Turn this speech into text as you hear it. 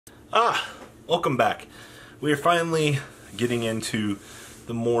Welcome back. We are finally getting into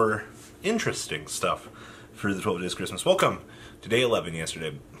the more interesting stuff for the 12 Days of Christmas. Welcome to day 11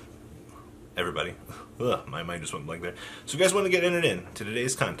 yesterday, everybody. Ugh, my mind just went blank there. So if you guys want to get entered in to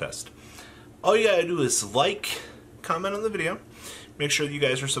today's contest, all you gotta do is like, comment on the video, make sure that you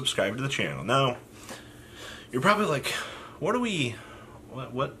guys are subscribed to the channel. Now, you're probably like, what are we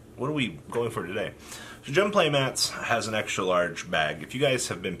going for today? So Gem Playmats has an extra large bag. If you guys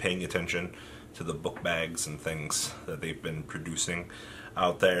have been paying attention to the book bags and things that they've been producing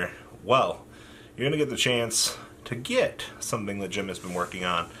out there, well, you're going to get the chance to get something that Gem has been working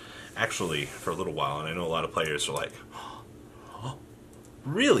on actually for a little while. And I know a lot of players are like, oh,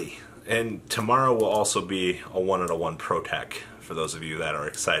 really? And tomorrow will also be a 1-on-1 Pro Tech for those of you that are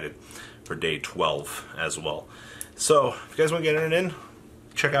excited for day 12 as well. So if you guys want to get in,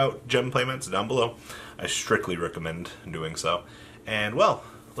 check out Gem Playmats down below. I strictly recommend doing so. And well,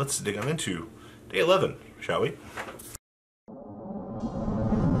 let's dig on into day 11, shall we?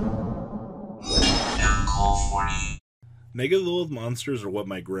 Megalith monsters are what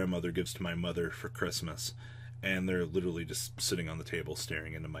my grandmother gives to my mother for Christmas, and they're literally just sitting on the table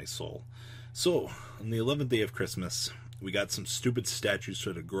staring into my soul. So, on the 11th day of Christmas, we got some stupid statues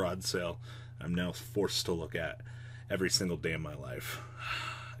at a garage sale I'm now forced to look at every single day of my life.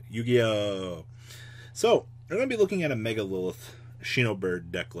 Yu-Gi-Oh! So, we're going to be looking at a Megalith Shino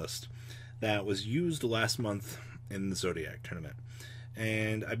Bird deck list that was used last month in the Zodiac tournament.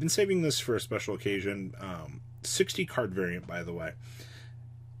 And I've been saving this for a special occasion. 60 card variant, by the way.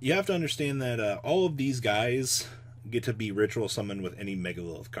 You have to understand that all of these guys get to be ritual summoned with any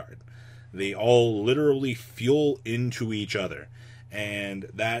Megalith card. They all literally fuel into each other. And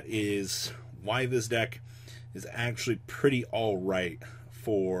that is why this deck is actually pretty alright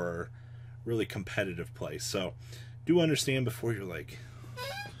for really competitive play. So do understand before you're like,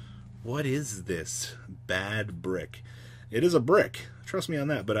 what is this bad brick? It is a brick, trust me on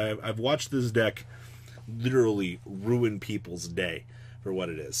that, but I've watched this deck literally ruin people's day for what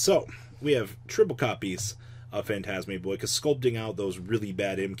it is. So we have triple copies of Phantasme Boy, because sculpting out those really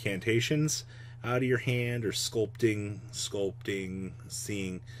bad incantations out of your hand, or sculpting,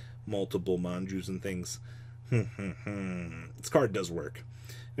 seeing multiple manjus and things. This card does work.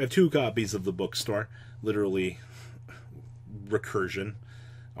 We have 2 copies of the bookstore, literally recursion.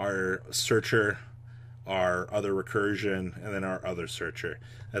 Our searcher, our other recursion, and then our other searcher.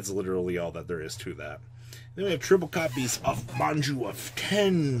 That's literally all that there is to that. Then we have triple copies of Manju of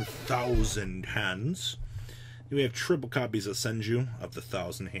 10,000 hands. Then we have triple copies of Senju of the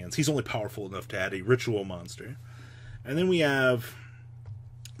 1,000 hands. He's only powerful enough to add a ritual monster. And then we have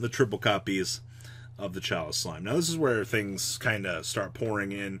the triple copies of the Chalice Slime. Now this is where things kind of start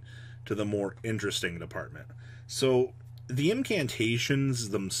pouring in to the more interesting department. So the incantations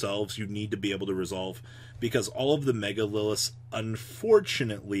themselves you need to be able to resolve, because all of the Megaliths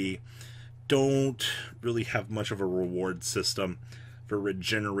unfortunately don't really have much of a reward system for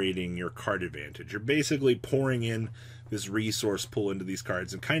regenerating your card advantage. You're basically pouring in this resource pool into these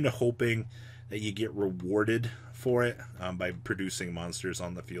cards and kind of hoping that you get rewarded for it by producing monsters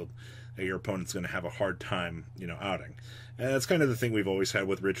on the field that your opponent's going to have a hard time, outing. And that's kind of the thing we've always had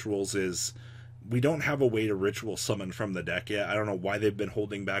with rituals, is we don't have a way to ritual summon from the deck yet. I don't know why they've been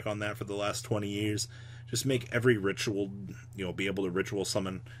holding back on that for the last 20 years. Just make every ritual, be able to ritual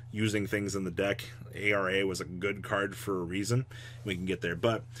summon using things in the deck. ARA was a good card for a reason. We can get there.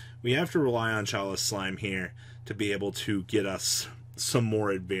 But we have to rely on Chalice Slime here to be able to get us some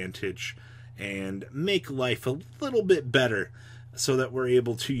more advantage and make life a little bit better so that we're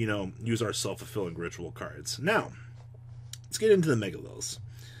able to, use our self-fulfilling ritual cards. Now, let's get into the Megaliths.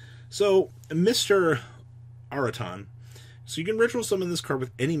 So, Mr. Araton. So you can ritual summon this card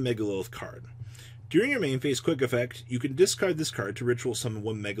with any Megalith card. During your main phase quick effect, you can discard this card to ritual summon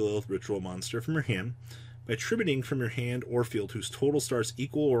 1 Megalith ritual monster from your hand by attributing from your hand or field whose total stars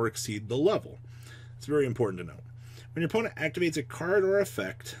equal or exceed the level. It's very important to note. When your opponent activates a card or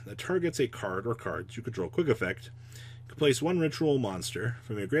effect that targets a card or cards you control quick effect, you can place 1 ritual monster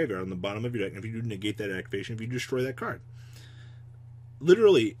from your graveyard on the bottom of your deck, and if you do negate that activation, if you destroy that card.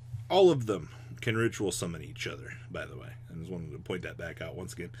 Literally, all of them can ritual summon each other, by the way. I just wanted to point that back out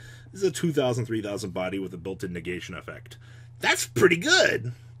once again. This is a 2,000, 3,000 body with a built-in negation effect. That's pretty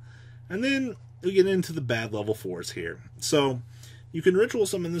good! And then we get into the bad level 4s here. So, you can ritual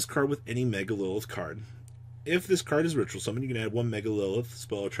summon this card with any Megalith card. If this card is ritual summoned, you can add 1 Megalith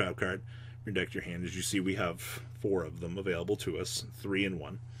spell or trap card from your deck to your hand. As you see, we have 4 of them available to us, 3 and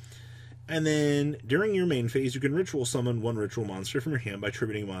 1. And then, during your main phase, you can ritual summon 1 ritual monster from your hand by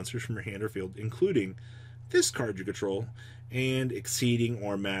attributing monsters from your hand or field, including this card you control and exceeding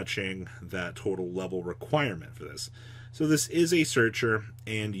or matching that total level requirement for this. So this is a searcher,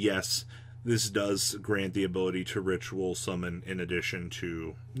 and yes, this does grant the ability to ritual summon in addition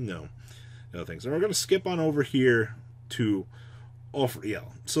to, other things. And we're going to skip on over here to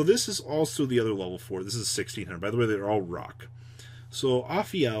feal. So this is also the other level 4. This is 1600. By the way, they're all rock. So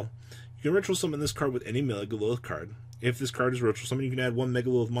feal, you can ritual summon this card with any Megalith card. If this card is ritual summon, you can add one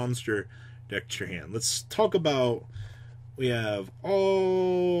Megalith monster deck to your hand. Let's talk about, we have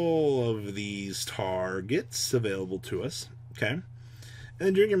all of these targets available to us. Okay. And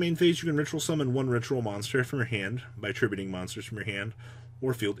then during your main phase, you can ritual summon one ritual monster from your hand by attributing monsters from your hand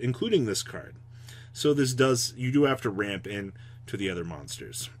or field, including this card. So this does, you do have to ramp in to the other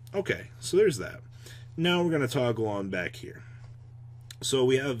monsters. Okay, so there's that. Now we're going to toggle on back here. So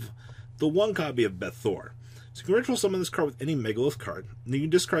we have the one copy of Bethor. So you can ritual summon this card with any Megalith card. And you can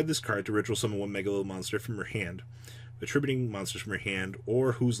discard this card to ritual summon one Megalith monster from your hand, attributing monsters from your hand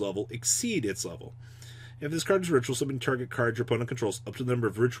or whose level exceed its level. If this card is ritual, summon target cards your opponent controls up to the number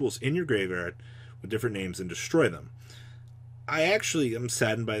of rituals in your graveyard with different names and destroy them. I actually am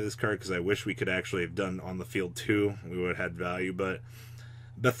saddened by this card because I wish we could actually have done on the field too. We would have had value, but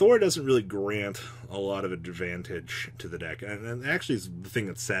Bethor doesn't really grant a lot of advantage to the deck. And actually, the thing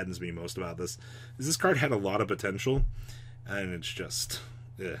that saddens me most about this is this card had a lot of potential, and it's just,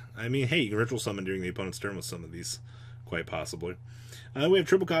 I mean, hey, you can ritual summon during the opponent's turn with some of these, quite possibly. We have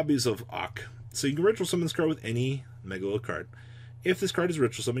triple copies of Ak. So you can ritual summon this card with any Megalith card. If this card is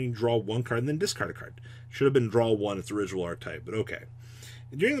ritual summon, you can draw one card and then discard a card. Should have been draw one, it's a ritual archetype, but okay.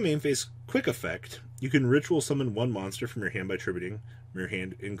 During the main phase quick effect, you can ritual summon one monster from your hand by attributing from your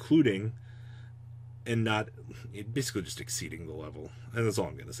hand, including, and not, basically just exceeding the level. And that's all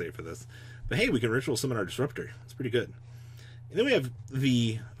I'm going to say for this. But hey, we can ritual summon our Disruptor. It's pretty good. And then we have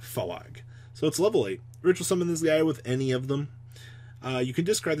the Falag. So it's level 8. Ritual summon this guy with any of them. You can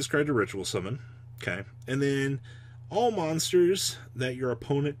discard this card to ritual summon. Okay. And then all monsters that your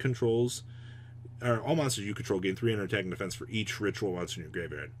opponent controls, or all monsters you control, gain 300 attack and defense for each ritual monster in your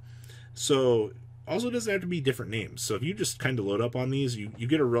graveyard. So, also it doesn't have to be different names. So if you just kind of load up on these, you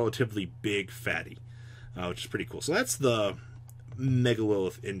get a relatively big fatty, which is pretty cool. So that's the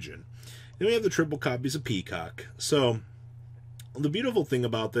Megalith engine. Then we have the triple copies of Peacock. So the beautiful thing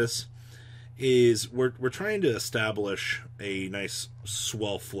about this is we're trying to establish a nice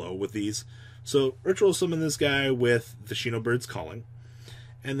swell flow with these. So ritual summon this guy with the Shino Bird's Calling.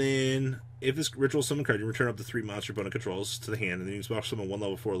 And then if this ritual summon card, you return up to 3 monster opponent controls to the hand, and then you can special summon one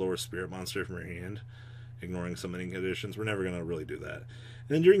level 4 lower spirit monster from your hand, ignoring summoning conditions. We're never going to really do that. And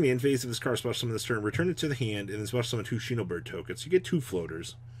then during the end phase of this card, special summon this turn, return it to the hand, and then special summon 2 Shino Bird tokens. You get 2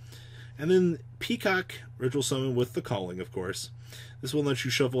 floaters. And then Peacock ritual summon with the Calling, of course. This will let you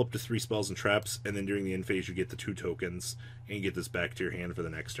shuffle up to 3 spells and traps, and then during the end phase you get the 2 tokens, and you get this back to your hand for the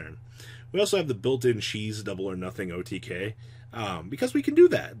next turn. We also have the built-in Cheese Double or Nothing OTK, because we can do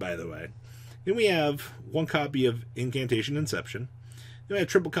that, by the way. Then we have 1 copy of Incantation Inception. Then we have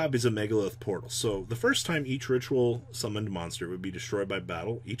triple copies of Megalith Portal. So the first time each ritual summoned monster would be destroyed by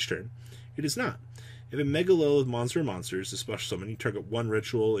battle each turn, it is not. If a Megalith monster or monsters is special summoned, you target 1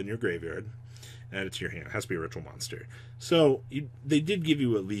 ritual in your graveyard, add it to your hand. It has to be a ritual monster. So they did give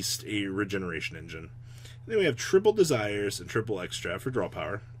you at least a regeneration engine. Then we have triple Desires and triple Extra for draw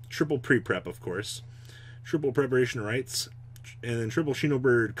power. Triple Pre-Prep, of course. Triple Preparation Rites. And then triple Shino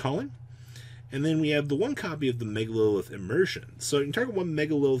Bird Calling. And then we have the 1 copy of the Megalith Immersion. So you can target 1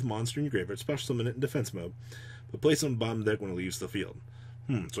 Megalith monster in your graveyard, special summon it in defense mode, but place it on the bottom deck when it leaves the field.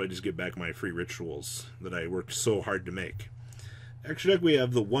 So I just get back my free rituals that I worked so hard to make. Extra deck, we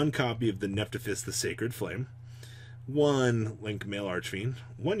have the 1 copy of the Nephthys the Sacred Flame, 1 Link Male Archfiend,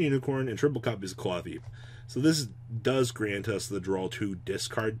 1 Unicorn, and triple copies of Cloth Heap. So this does grant us the draw 2,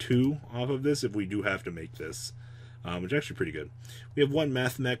 discard 2 off of this if we do have to make this, which is actually pretty good. We have 1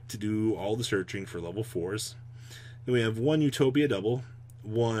 Math Mech to do all the searching for level 4s. Then we have 1 Utopia Double,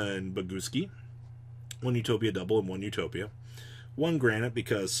 1 Baguski, 1 Utopia Double, and 1 Utopia. 1 Granite,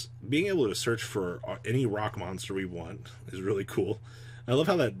 because being able to search for any rock monster we want is really cool. I love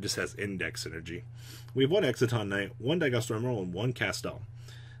how that just has index energy. We have 1 Exciton Knight, 1 Dagostro Emerald, and 1 Castel.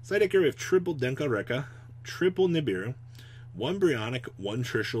 Side deck here we have triple Denka Rekka, triple Nibiru, 1 Brionic, 1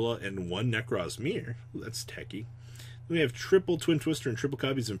 Trishula, and 1 Necrozmir. Ooh, that's techie. Then we have triple Twin Twister and triple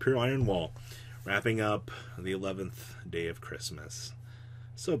copies of Imperial Iron Wall, wrapping up the 11th day of Christmas.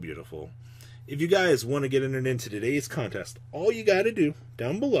 So beautiful. If you guys want to get entered into today's contest, all you got to do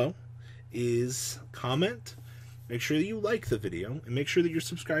down below is comment, make sure that you like the video, and make sure that you're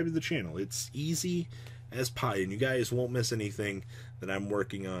subscribed to the channel. It's easy as pie, and you guys won't miss anything that I'm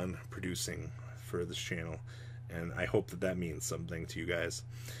working on producing for this channel, and I hope that means something to you guys.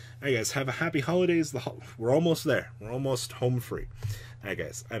 Alright guys, have a happy holidays. We're almost there. We're almost home free. Alright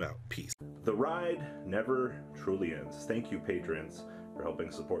guys, I'm out. Peace. The ride never truly ends. Thank you, patrons, for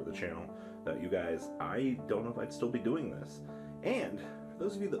helping support the channel. Without you guys, I don't know if I'd still be doing this. And for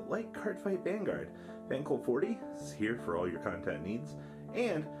those of you that like Cardfight Vanguard, FanColt40 is here for all your content needs.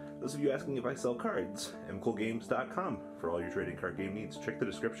 And those of you asking if I sell cards, mcoolgames.com for all your trading card game needs. Check the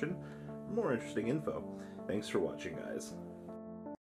description for more interesting info. Thanks for watching, guys.